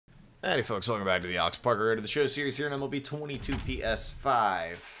Howdy folks, welcome back to the Alex Parker Road to the Show series here in MLB 22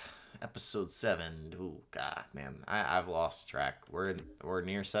 PS5, episode 7. Ooh, God, man, I've lost track. We're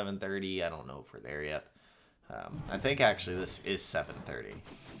near 7:30. I don't know if we're there yet. I think actually this is 7:30,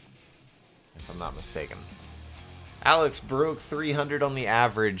 if I'm not mistaken. Alex broke 300 on the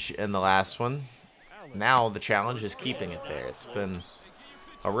average in the last one. Now the challenge is keeping it there. It's been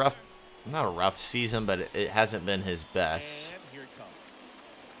a rough, not a rough season, but it hasn't been his best.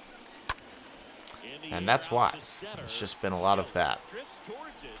 And that's why. It's just been a lot of that.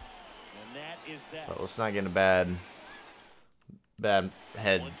 But let's not get in a bad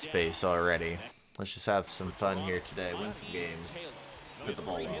head space already. Let's just have some fun here today. Win some games. Hit the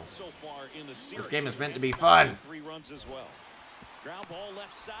ball well. This game is meant to be fun.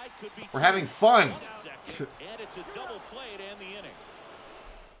 We're having fun.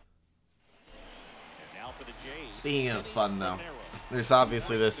 Speaking of fun, though, there's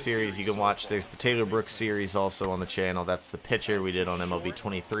obviously this series you can watch. There's the Taylor Brooks series also on the channel. That's the pitcher we did on MLB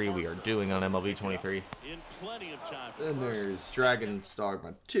 23. We are doing on MLB 23. Then there's Dragon's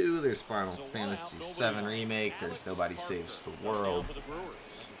Dogma 2. There's Final Fantasy 7 Remake. There's Nobody Saves the World.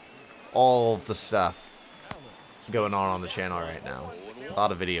 All of the stuff going on the channel right now. A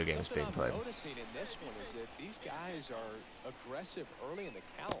lot of video games being played.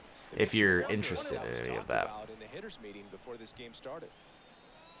 If you're interested in any of that.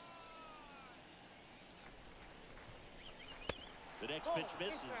 The next pitch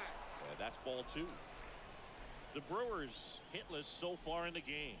misses. That's ball 2. The Brewers hitless so far in the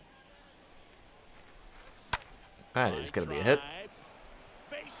game. That is going to be a hit.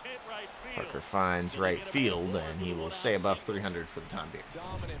 Parker finds right field, and he will stay above 300 for the time being.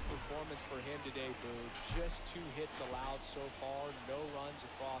 Dominant performance for him today, Boo. Just 2 hits allowed so far, no runs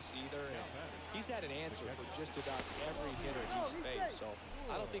across either. And he's had an answer for just about every hitter he's faced, so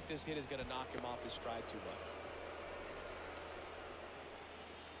I don't think this hit is going to knock him off his stride too much.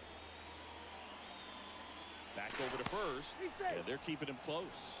 Back over to first, and they're keeping him close.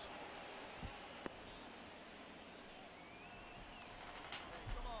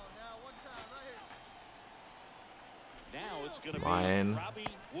 Now it's going to be Robbie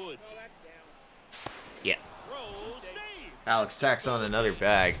Wood. Yeah. Alex tacks on another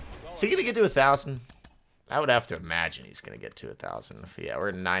bag. Is he going to get to 1,000? I would have to imagine he's going to get to 1,000. Yeah, we're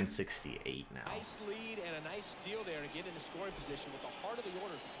at 968 now. Nice lead and a nice steal there to get into scoring position with the heart of the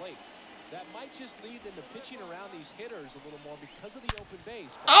order at the plate. That might just lead them to pitching around these hitters a little more because of the open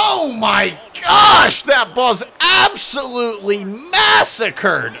base. Oh my gosh! That ball's absolutely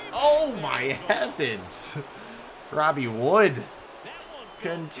massacred! Oh my heavens! Robbie Wood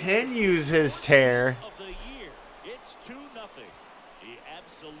continues his tear.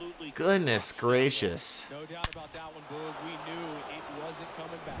 Goodness gracious. No doubt about that one, Boog. We knew it wasn't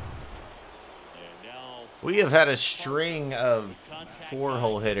coming back. We have had a string of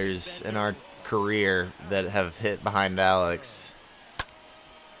 4-hole hitters in our career that have hit behind Alex.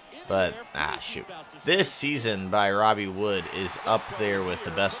 But, shoot. This season by Robbie Wood is up there with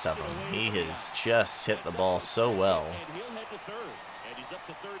the best of them. He has just hit the ball so well. And he'll head to third. And he's up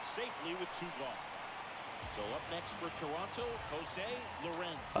to third safely with 2 gone. So up next for Toronto, Jose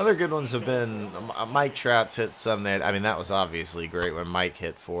Loren. Other good ones have been Mike Trout's hit some there. I mean, that was obviously great when Mike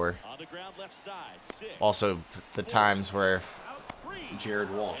hit 4. On the ground left side, 6. Also, the times where Jared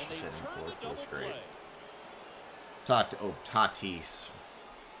Walsh was hitting 4 was great. Tatis.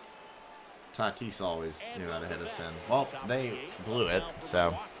 Tatis always knew how to hit us in. Well, they blew it,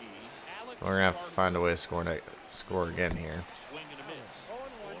 so we're gonna have to find a way to score again here.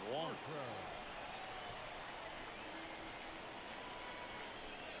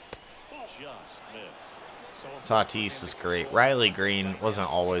 Tatis is great. Riley Green wasn't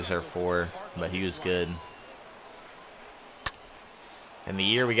always our 4, but he was good. And the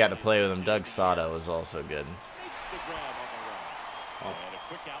year we got to play with him, Doug Sato was also good. Oh,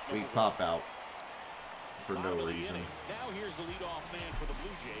 we pop out for no reason. Now here's the leadoff man for the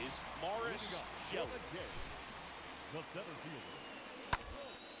Blue Jays, Morris Shelley.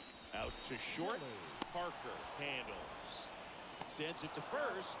 Out to short, Parker handles. Sends it to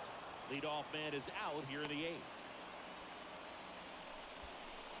first. Leadoff man is out here in the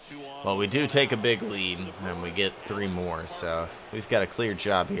 8th. Well, we do take a big lead, and we get 3 more, so we've got a clear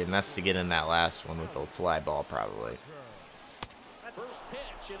job here, and that's to get in that last one with the fly ball, probably. First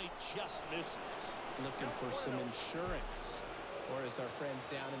pitch, and he just misses. Looking for some insurance, or as our friends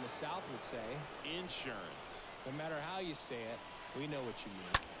down in the South would say, insurance. No matter how you say it, we know what you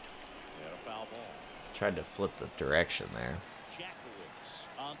mean. And a foul ball. Tried to flip the direction there. Jackowitz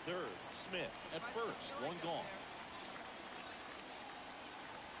on third. Smith at first. 1 gone.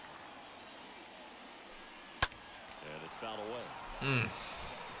 foul away. Mm.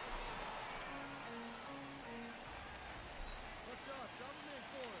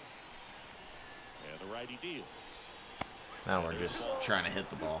 And the righty deals. Now we're just trying to hit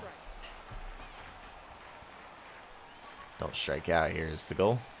the ball. Don't strike out here is the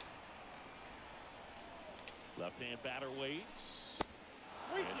goal. Left-hand batter waits.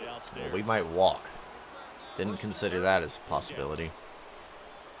 And downstairs. Well, we might walk. Didn't consider that as a possibility.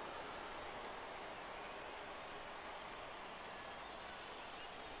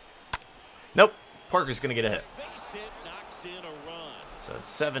 Nope. Parker's going to get a hit. Base hit knocks in a run. So it's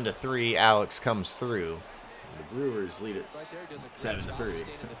 7-3. Alex comes through. The Brewers lead it 7-3.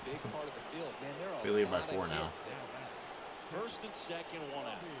 We lead by 4 now. First and second, one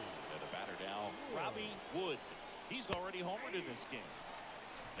out. And the batter now, Robbie Wood. He's already homered in this game.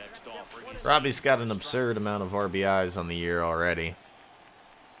 Next offering is Robbie's got an absurd amount of RBIs on the year already.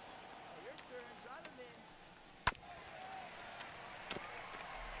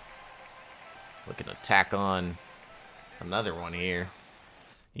 Looking to tack on another one here.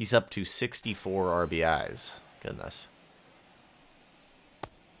 He's up to 64 RBIs. Goodness.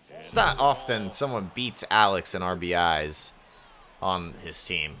 It's not often someone beats Alex in RBIs on his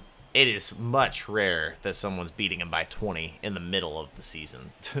team. It is much rare that someone's beating him by 20 in the middle of the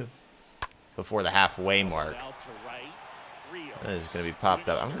season. Before the halfway mark. That is going to be popped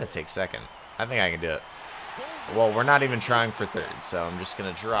up. I'm going to take second. I think I can do it. Well, we're not even trying for third, so I'm just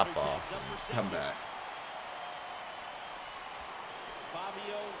going to drop off and come back.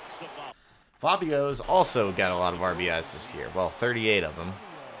 Fabio's also got a lot of RBIs this year. Well, 38 of them.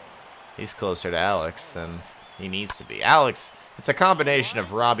 He's closer to Alex than he needs to be. Alex, it's a combination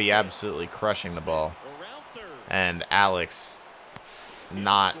of Robbie absolutely crushing the ball and Alex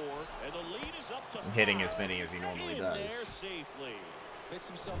not hitting as many as he normally does. Well,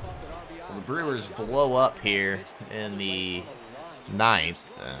 the Brewers blow up here in the 9th,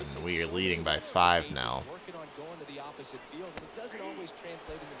 and we are leading by 5 now. Working on going to the opposite field. It doesn't always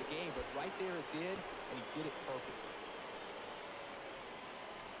translate into the game, but right there it did, and he did it perfectly.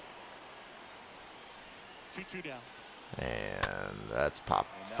 2-2 down. And that's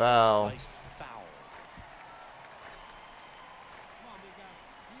popped foul.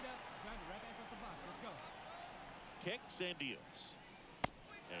 Kicks and deals.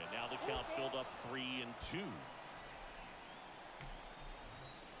 And now the count filled up 3-2.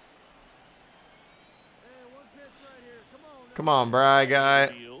 Come on, Bry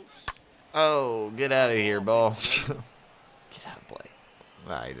guy. Oh, get out of here, ball. Get out of play.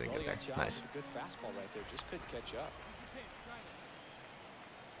 Ah, he didn't get there. Nice. Good fastball right there. Just couldn't catch up.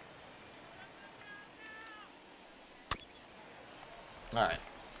 All right.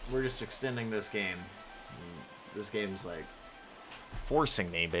 We're just extending this game. This game's like forcing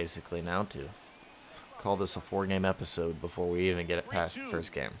me basically now to call this a 4-game episode before we even get it past the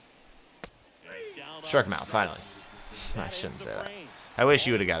first game. Struck him out, finally. I shouldn't say that. I wish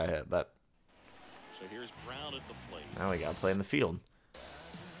you would have got a hit, but So here's Brown at the plate. now we got to play in the field.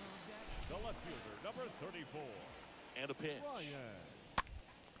 The left fielder, number 34. And a pitch.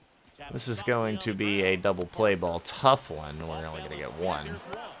 This is going to be a double play ball. Tough one. We're only going to get one. And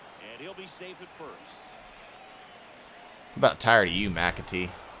he'll be safe at first. I'm about tired of you, McAtee. And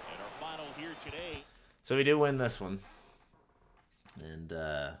our final here today. So we do win this one. And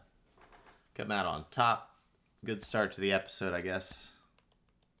come out on top. Good start to the episode, I guess.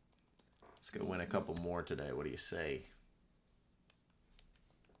 Let's go win a couple more today. What do you say?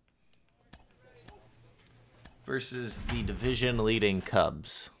 Versus the division-leading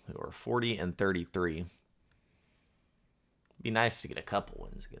Cubs, who are 40-33. Be nice to get a couple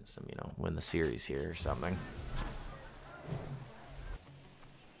wins against them, you know, win the series here or something.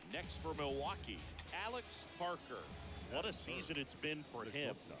 Next for Milwaukee, Alex Parker. What a season it's been for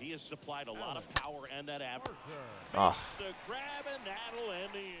him. He has supplied a lot of power and that average. Oh, The grab, and that'll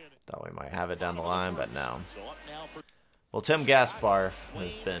end the inning. thought we might have it down the line, but no. So up now for Well, Tim Gaspar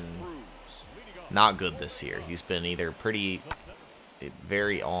has been not good this year. He's been either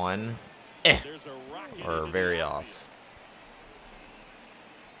very on, there's a rocket or into very the off.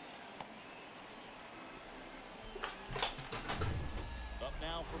 Up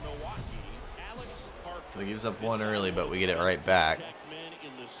now for Milwaukee, Alex Parker. So he gives up one early, but we get it right back. Men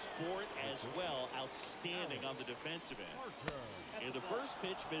in the sport as well, outstanding on the defensive end. And the first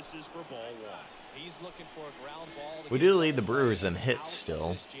pitch misses for ball one. He's looking for a ground ball. We do lead the Brewers in hits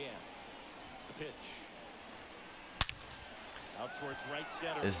still. The pitch. Out towards right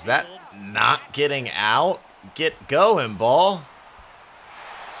center Is that field. not getting out? Get going, ball.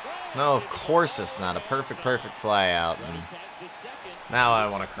 No, of course it's not. A perfect fly out. And now I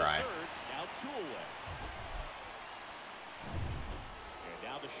want to cry. Now two away.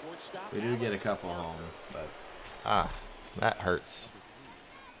 shortstop. We do get a couple home, but that hurts.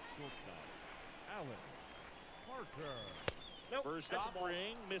 First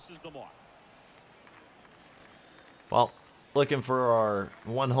offering misses the mark. Well, looking for our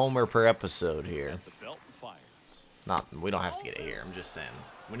 1 homer per episode here. The belt and fires. We don't have to get it here. I'm just saying.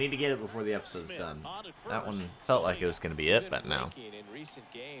 We need to get it before the episode's done. That one felt like it was going to be it, but no. In recent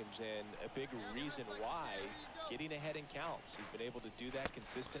games, and a big reason why, getting ahead in counts. He's been able to do that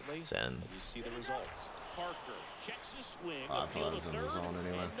consistently. It's in. And you see the results. Parker checks his swing. I thought it was in the zone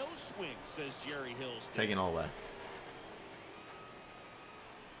anyway. No swing, says Jerry Hills. Taking all away.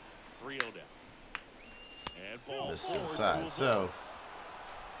 3-0 down. And ball This to the forward side. to So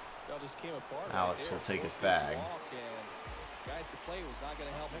That just came apart Alex right will there. take his bag. Guy at the plate was not going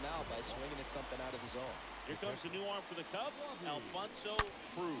to help him out by swinging at something out of the zone. Here comes a new arm for the Cubs. Alfonso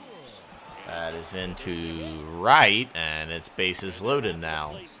Cruz. that is into right, and it's bases loaded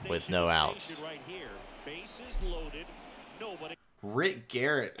now with no outs. Right here. Bases loaded. Nobody. Rick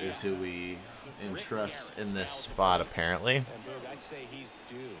Garrett is who we entrust in this spot, apparently. And Boog, I'd say he's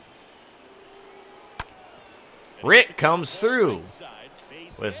due. Rick comes through.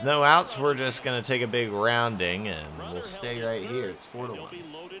 With no outs, we're just going to take a big rounding, and we'll stay right here. It's 4-1. Good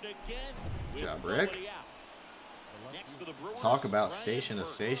job, Rick. Talk about station to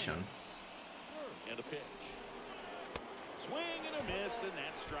station. And a pitch. Swing and a miss, and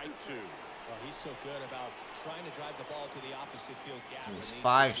that's strike 2. Well, he's so good about trying to drive the ball to the opposite field gap. It's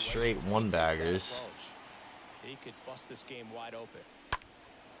 5 straight one-baggers. He could bust this game wide open.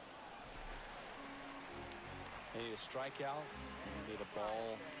 You need a strikeout. You need a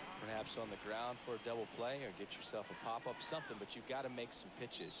ball perhaps on the ground for a double play, or get yourself a pop-up, something, but you've got to make some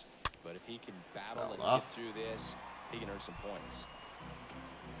pitches. But if he can battle and get through this, he can earn some points.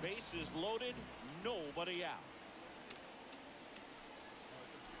 Bases loaded, nobody out.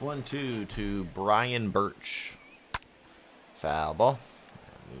 1-2 to Brian Birch. Foul ball.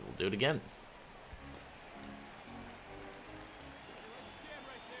 And we will do it again.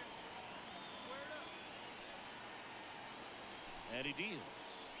 And he deals.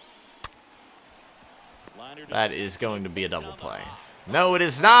 That is going to be a double play. No, it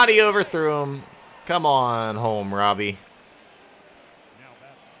is not. He overthrew him. Come on home, Robbie.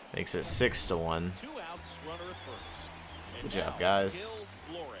 Makes it 6-1. 2 outs, runner at first. Good job, guys.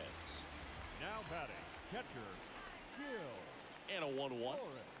 Now batting, catcher, and a 1-1.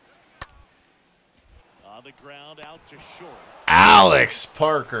 On the ground, out to short. Alex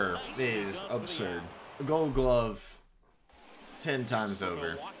Parker is absurd. Gold Glove 10 times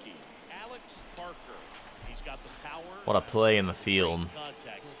over. Alex Parker. He's got the power. What a play in the field.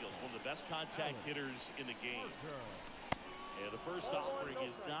 Contact skills. One of the best contact hitters in the game. And the first offering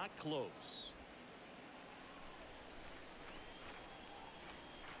is not close.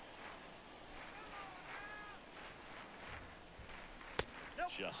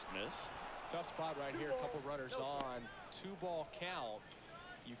 Just missed. Tough spot right here. A couple runners on. 2-ball count.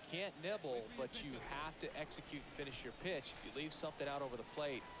 You can't nibble, but you have to execute and finish your pitch. If you leave something out over the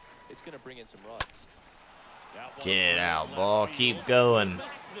plate, it's going to bring in some runs. Get out, ball. Keep going.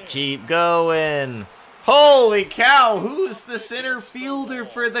 Keep going. Holy cow. Who's the center fielder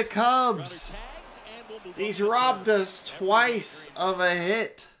for the Cubs? He's robbed us twice of a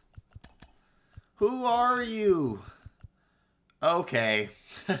hit. Who are you? Okay.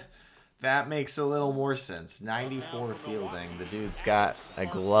 That makes a little more sense. 94 fielding. The dude's got a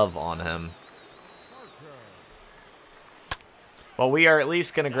glove on him. Well, we are at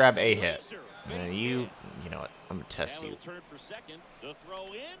least going to grab a hit. And you know what? I'm going to test you.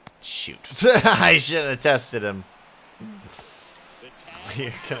 Shoot. I shouldn't have tested him.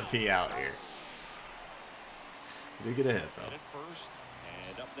 You're going to be out here. You get a hit, though.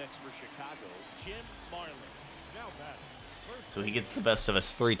 And up next for Chicago, Jim Marlin. So he gets the best of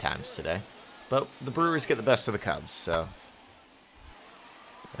us 3 times today. But the Brewers get the best of the Cubs, so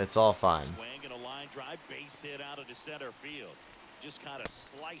it's all fine. Swing and a line drive, base hit out into center field. Just kind of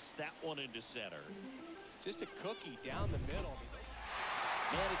sliced that one into center. Just a cookie down the middle.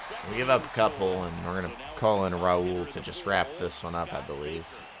 We give up a couple, and we're going to call in Raul to just wrap this one up, I believe.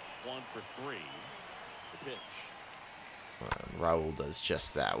 1 for 3. The pitch. Raul does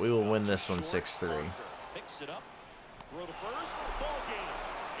just that. We will win this one 6-3. Picks it up. Throw to first. Ball game.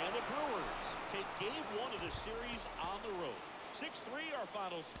 And the Brewers take game 1 of the series on the road. 6-3 our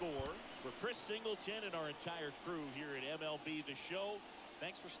final score. For Chris Singleton and our entire crew here at MLB The Show,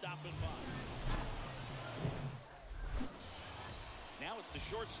 thanks for stopping by. Now it's the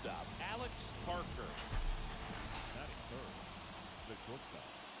shortstop, Alex Parker.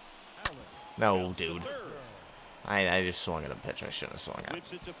 No, dude. I just swung at a pitch I shouldn't have swung at.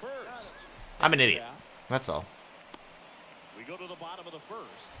 Whips it to first. I'm an idiot. That's all. We go to the bottom of the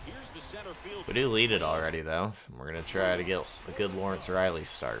first. Here's the center field. We do lead it already, though. We're going to try to get a good Lawrence Riley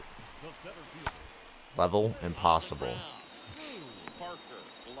start. Level impossible. Parker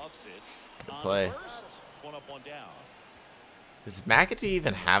gloves it. Good play. One up, one down. Does McAtee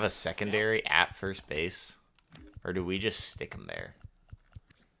even have a secondary at first base? Or do we just stick him there?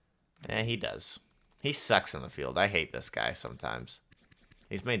 Yeah, he does. He sucks in the field. I hate this guy sometimes.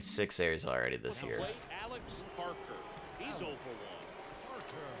 He's made 6 errors already this year. Alex Parker. He's 0 for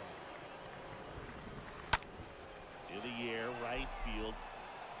 1. In the air, right field.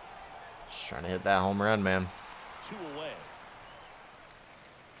 Just trying to hit that home run, man. 2 away.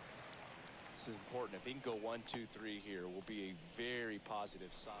 This is important. If he can go 1, 2, 3 here, will be a very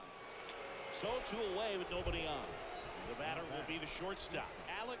positive sign. So 2 away with nobody on. The batter will be the shortstop,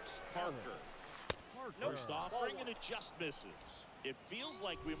 Alex Parker. First offering, and it just misses. It feels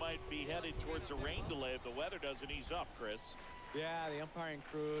like we might be headed towards a rain delay if the weather doesn't ease up, Chris. Yeah, the umpiring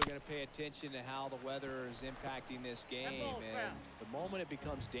crew are going to pay attention to how the weather is impacting this game. And the moment it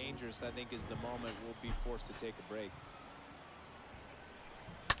becomes dangerous, I think, is the moment we'll be forced to take a break.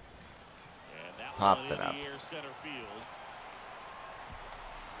 And that Popped one it in up. the air center field.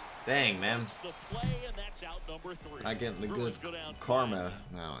 Dang, man. The play, and that's out number 3. Not getting the Brewers good go down karma.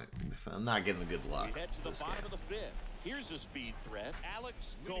 No, I'm not getting the good luck. We head to the this bottom game. of the 5th. Here's a speed threat,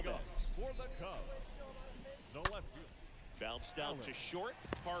 Alex Gomez. For the Cubs. No left field. Bounced out to short.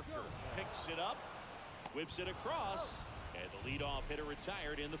 Parker picks it up, whips it across, and the leadoff hitter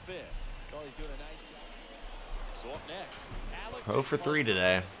retired in the 5th. Oh, he's doing a nice job. So up next, Alex 0 for 3 Parker,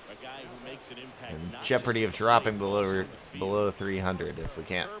 today. a guy who makes an impact. In not jeopardy of just dropping on the below field. 300 if we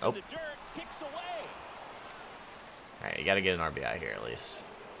can't. Curve Oh, in the dirt, kicks away. all right, you got to get an RBI here at least.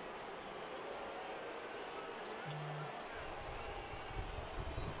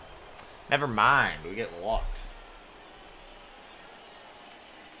 Never mind, we get walked.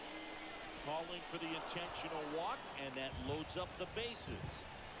 Calling for the intentional walk, and that loads up the bases.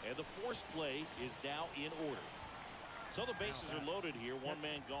 And the force play is now in order. So the bases are loaded here, 1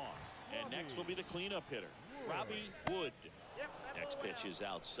 man gone. And next will be the cleanup hitter, Robbie Wood. Next pitch is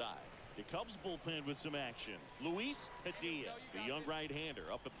outside. The Cubs bullpen with some action. Luis Padilla, the young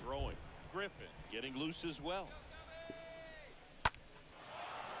right-hander, up and throwing. Griffin getting loose as well.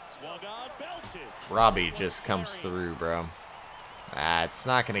 Swung on, belted. Robbie just comes through, bro. Ah, it's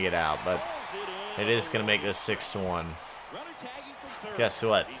not going to get out, but it is going to make this 6-1. Runner tagging from third. Guess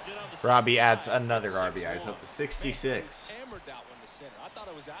what? He's in on the Robbie second adds side. another RBI. He's up to 66. Hammered that one to center. I thought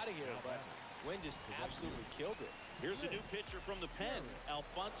it was out of here, but Wynn just absolutely killed it. Here's a new pitcher from the pen,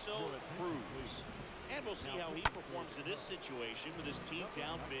 Alfonso Cruz. And we'll see how he performs in this situation with his team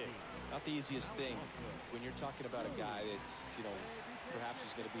down big. Not the easiest thing when you're talking about a guy that's, you know, perhaps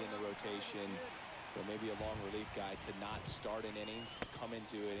he's going to be in the rotation, or maybe a long relief guy, to not start an inning, come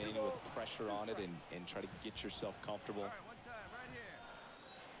into an inning with pressure on it and try to get yourself comfortable.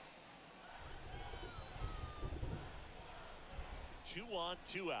 2 on,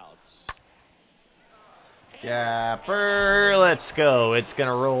 2 outs. Gapper, let's go. It's going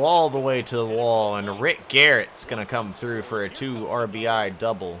to roll all the way to the wall, and Rick Garrett's going to come through for a 2 RBI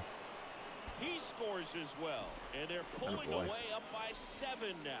double. He scores as well, and they're pulling away up by 7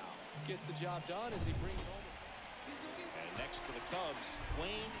 now. Gets the job done as he brings home. And next for the Cubs,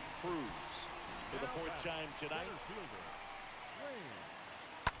 Wayne Cruz for the 4th time tonight.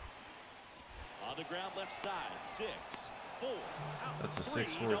 On the ground left side, 6, 4. That's a 3,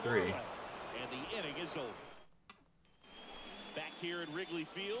 6-4-3. and the inning is over. Back here at Wrigley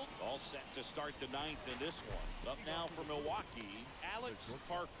Field, all set to start the 9th in this one. Up now for Milwaukee, Alex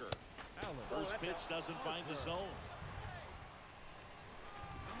Parker. First pitch doesn't find the zone.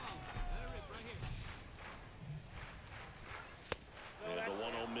 And the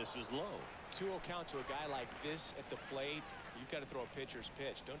 1-0 misses low. 2-0 count to a guy like this at the plate. You've got to throw a pitcher's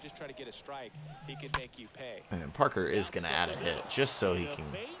pitch. Don't just try to get a strike. He could make you pay. And Parker is going to add a hit just so he can.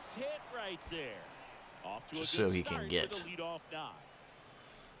 Base hit right there. Off to Just a so good he can start get. with a leadoff nod.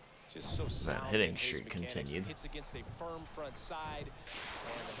 Just so sound hitting in his streak mechanics. continued. Hits against a firm front side.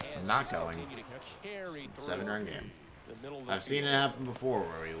 And the hands Not just going. continue to carry It's a through 7-run game. the middle of the I've seen it field. happen before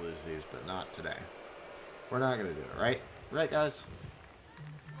where we lose these, but not today. We're not going to do it, right? Right, guys?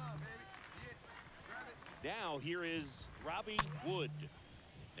 Now here is Robbie Wood.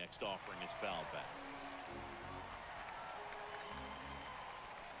 Next offering is fouled back.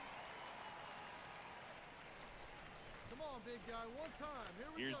 Come on, big guy. One time. Here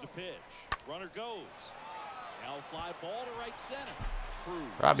we Here's go. the pitch. Runner goes. Now fly ball to right center. Cruz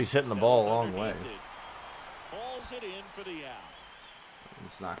Robbie's hitting the ball a long settles way. underneath it. Calls Pulls it in for the out.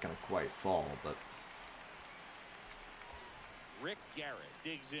 It's not going to quite fall, but... Rick Garrett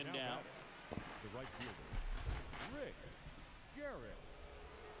digs in now. The right fielder, Rick Garrett.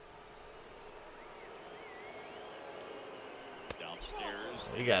 Downstairs.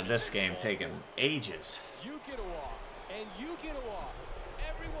 We got this game taking ages. You get a walk, and you get a walk.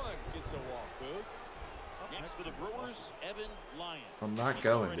 Everyone gets a walk, Boog. Next for the Brewers, Evan Lyon. I'm not He's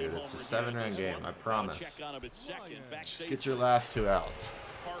going, already dude. It's a homered here in 7-run this game, one. I promise. Check on him at second. Back Just safe get your for last 2 outs.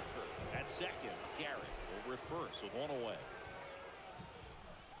 Parker at second. Garrett over at first with 1 away.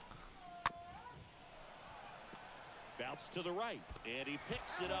 Bounce to the right, and he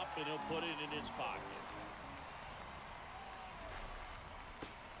picks it up, and he'll put it in his pocket.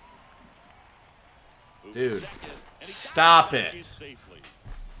 Dude, Second, and he stop got back it. in safely.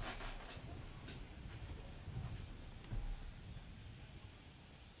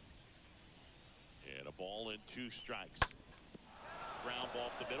 And a ball and 2 strikes. Ground ball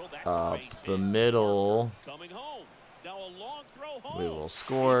up the middle. That's a Up base the hit. middle. Coming home. Now a long throw home. We will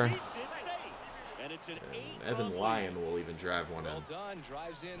score. He beats it safe. And it's an 8-run Evan lead. Lyon will even drive one in. Well done.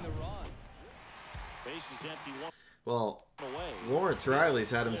 Drives in the run. Base is empty. 1 Well, away. Lawrence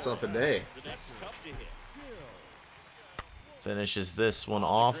Riley's had himself a day. The next cup to hit. Finishes this one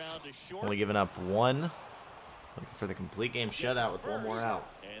off. Ground to short. Only giving up 1. Looking for the complete game shutout with 1 more out.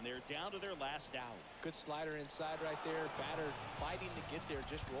 And they're down to their last out. Good slider inside right there. Batter fighting to get there.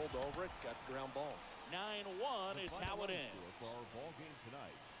 Just rolled over it. Got the ground ball. 9-1 is how it For ends. our ball game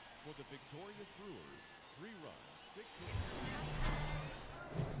tonight, for the victorious Brewers, 3 runs, 6 hits.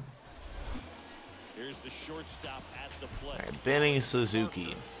 Here's the shortstop at the plate. All right, Benny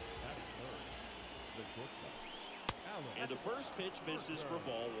Suzuki. The shortstop, And the first pitch misses for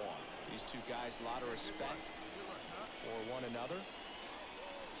ball 1. These 2 guys, a lot of respect for one another.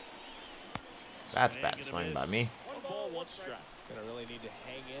 That's bad swing by me. 1 ball, 1 strike. Gonna really need to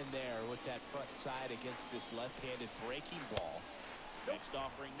hang in there with that front side against this left-handed breaking ball. Next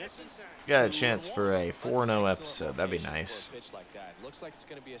offering misses. Got a chance for a That's 4-0 excellent episode. That'd be location for a nice. pitch like that. Looks like it's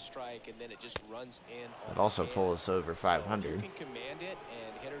going to be a strike, and then it just runs in. That'd also pull on us over the hand. 500. So if you can command it,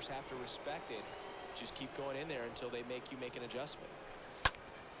 and hitters have to respect it, just keep going in there until they make you make an adjustment.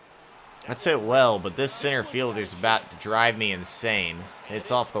 That's it well, but this center fielder's about to drive me insane. It's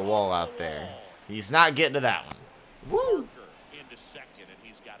off the wall out there. He's not getting to that one. Woo! Into second, and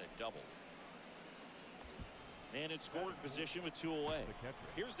he's got a double. And in scoring position with 2 away. the catcher.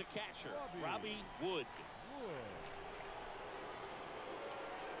 Here's the catcher, Robbie Wood.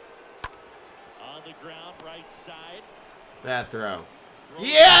 On the ground, right side. That throw.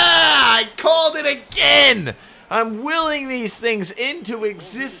 Yeah! I called it again! I'm willing these things into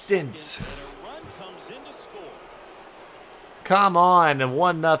existence. And a run comes in to score. Come on,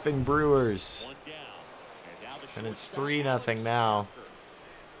 1-0 Brewers. 1 down. And now the And it's shortstop, 3-0 Alex now. Parker.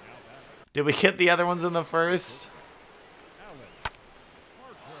 Did we get the other ones in the first?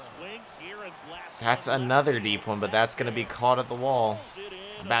 Swings here and blasts That's one left another field. deep one, but that's going to be caught at the wall. Pulls it in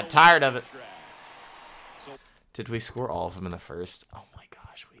I'm on about the tired of it. track. So Did we score all of them in the first? Oh my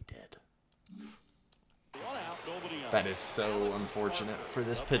gosh, we did. 1 out, nobody on. That is so unfortunate for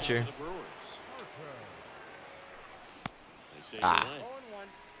this pitcher. The Brewers. They say Ah. they win.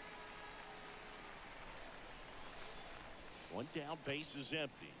 1 down, base is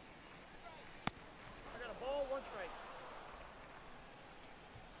empty. I got a ball, 1 strike.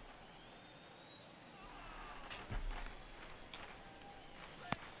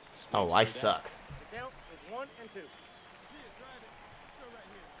 Oh, I suck. The count is 1 and 2.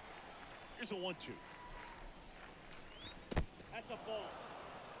 Here's a 1-2. That's a ball.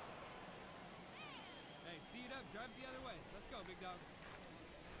 Hey, see it up, drive it the other way. Let's go, big dog.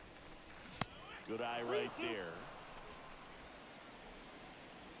 Good eye right there.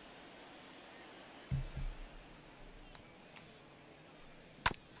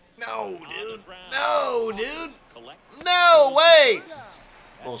 No, On the dude. ground. No, dude. Collect. No, wait.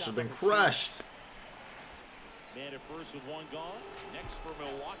 Ball should have been crushed. Man at first with 1 gone. Next for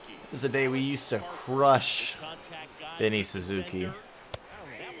Milwaukee. It was the day we used to crush Contact guy. Benny Suzuki. That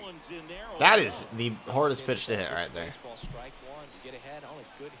one's in there. That is the hardest pitch to hit right there. Baseball strike 1 to get ahead on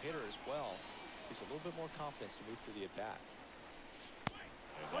a good hitter as well. Gives a little bit more confidence to move through the at-bat.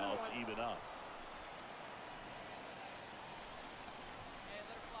 And now it's even up.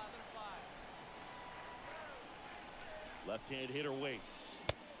 Left-hand hitter waits.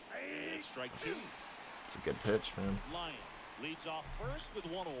 And strike 2. It's a good pitch, man. Lyon leads off first with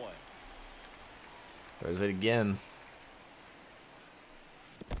 1 away. Throws it again.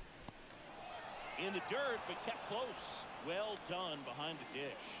 In the dirt, but kept close. Well done behind the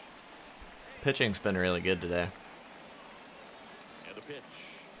dish. Pitching's been really good today. pitch.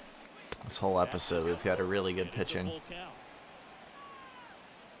 This whole episode, we've had a really good pitching.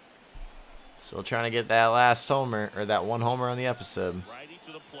 Still trying to get that last homer, or that one homer on the episode. Righty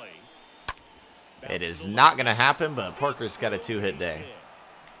to the plate. It is not going to happen, but Parker's got a 2-hit day.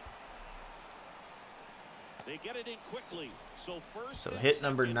 They get it in quickly. So hit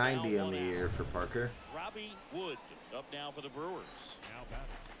number 90 on the year for Parker. Robbie Wood up now for the Brewers. Now batting.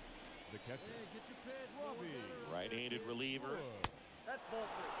 The catcher. Right-handed reliever. That's ball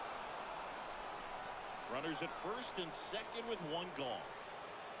three. Runners at first and second with one gone.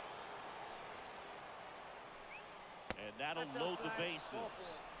 And that'll load the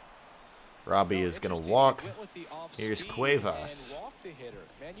bases. Robbie is going to walk. Here's Cuevas. Walk the hitter.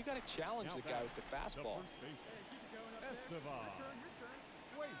 Man, you got to challenge the guy with the fastball.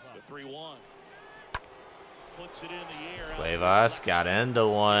 The 3-1. Puts it in the air. Cuevas got into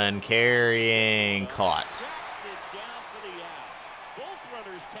one, carrying, caught.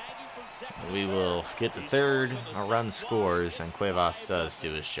 We will get to third. A run scores, and Cuevas does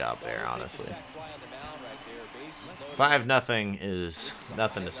do his job there, honestly. 5-0 is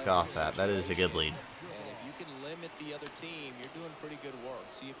nothing to scoff at. That is a good lead. And if you can limit the other team, you're doing pretty good work.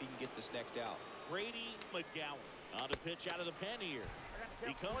 See if you can get this next out. Brady McGowan on the pitch out of the pen here.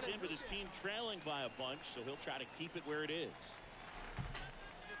 He comes in with his team trailing by a bunch, so he'll try to keep it where it is.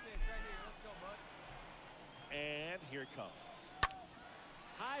 And here it comes.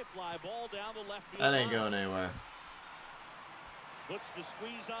 High fly ball down the left field. That ain't going anywhere. Puts the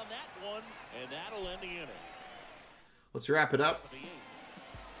squeeze on that one, and that'll end the inning. Let's wrap it up.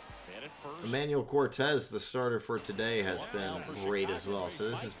 And at first, Emmanuel Cortez, the starter for today, has been great as well. So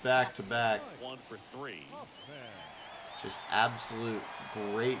this is back-to-back. 1 for 3. Just absolute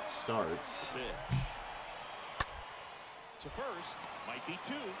great starts. Pitch. To first, might be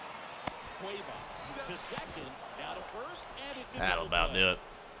 2. Cuevas to second, now to first, and it's a That'll double about play. do it.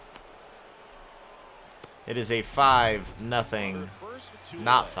 It is a 5-0, First with 2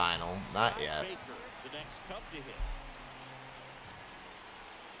 not away. final, not yet. Baker, the next cup to hit.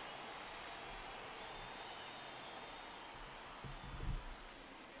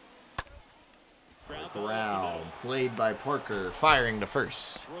 Ground played by Parker, firing to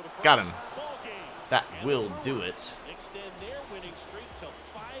first. Got him. That will do it. Extend their winning streak to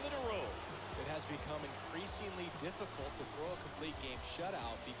 5 in a row. It has become increasingly difficult to throw a complete game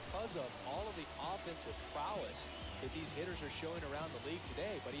shutout because of all of the offensive prowess that these hitters are showing around the league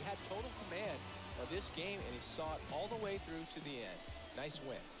today. But he had total command of this game, and he saw it all the way through to the end. Nice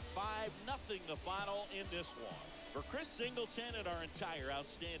win. 5-0 the final in this one. For Chris Singleton and our entire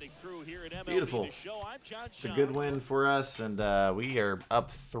outstanding crew here at MLB Beautiful. The Show, I'm John It's a John. good win for us, and we are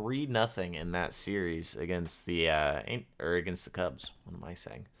up 3-0 in that series against the against the Cubs. What am I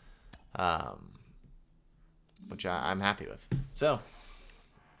saying? Which I'm happy with. So,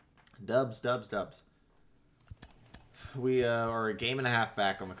 dubs. We are a game and a half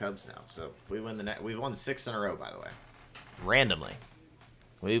back on the Cubs now. So if we win the we've won 6 in a row, by the way, randomly.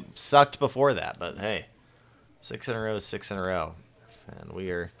 We sucked before that, but hey. 6 in a row is 6 in a row. And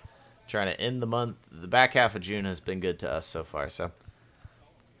we are trying to end the month. The back half of June has been good to us so far. So,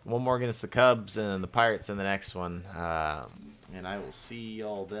 one more against the Cubs and the Pirates in the next one. And I will see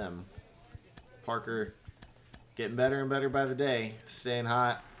y'all then. Parker getting better and better by the day. Staying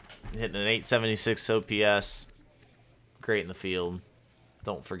hot. Hitting an 876 OPS. Great in the field.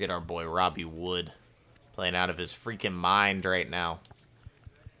 Don't forget our boy Robbie Wood. Playing out of his freaking mind right now.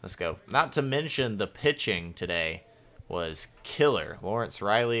 Let's go. Not to mention the pitching today was killer. Lawrence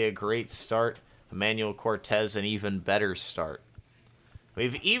Riley, a great start. Emmanuel Cortez, an even better start.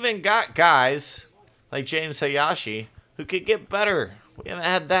 We've even got guys like James Hayashi who could get better. We haven't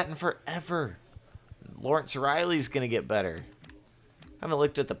had that in forever. Lawrence Riley's going to get better. I haven't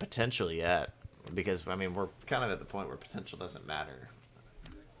looked at the potential yet because, I mean, we're kind of at the point where potential doesn't matter.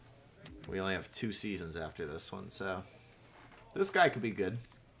 We only have 2 seasons after this one, so this guy could be good.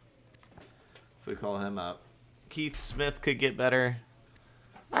 If we call him up. Keith Smith could get better.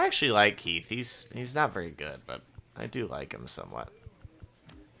 I actually like Keith. He's not very good, but I do like him somewhat.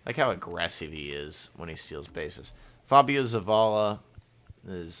 Like how aggressive he is when he steals bases. Fabio Zavala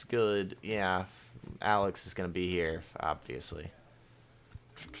is good. Yeah, Alex is going to be here, obviously.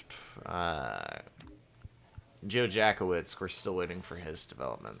 Joe Jackowitz, we're still waiting for his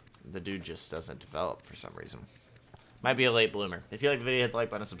development. The dude just doesn't develop for some reason. Might be a late bloomer. If you like the video, hit the like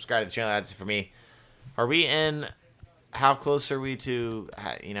button, subscribe to the channel. That's it for me. Are we in? How close are we to?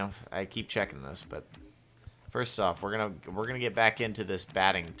 You know, I keep checking this, but first off, we're gonna get back into this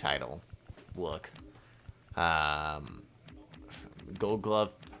batting title. Look, Gold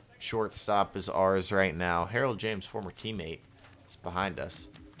Glove shortstop is ours right now. Harold James, former teammate, is behind us.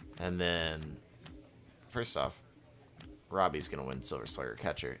 And then, first off, Robbie's going to win Silver Slugger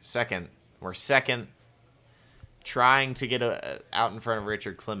catcher. Second, we're second, trying to get out in front of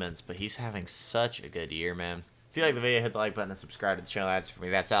Richard Clements, but he's having such a good year, man. If you like the video, hit the like button and subscribe to the channel. That's it for me.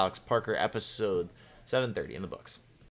 That's Alex Parker, episode 730 in the books.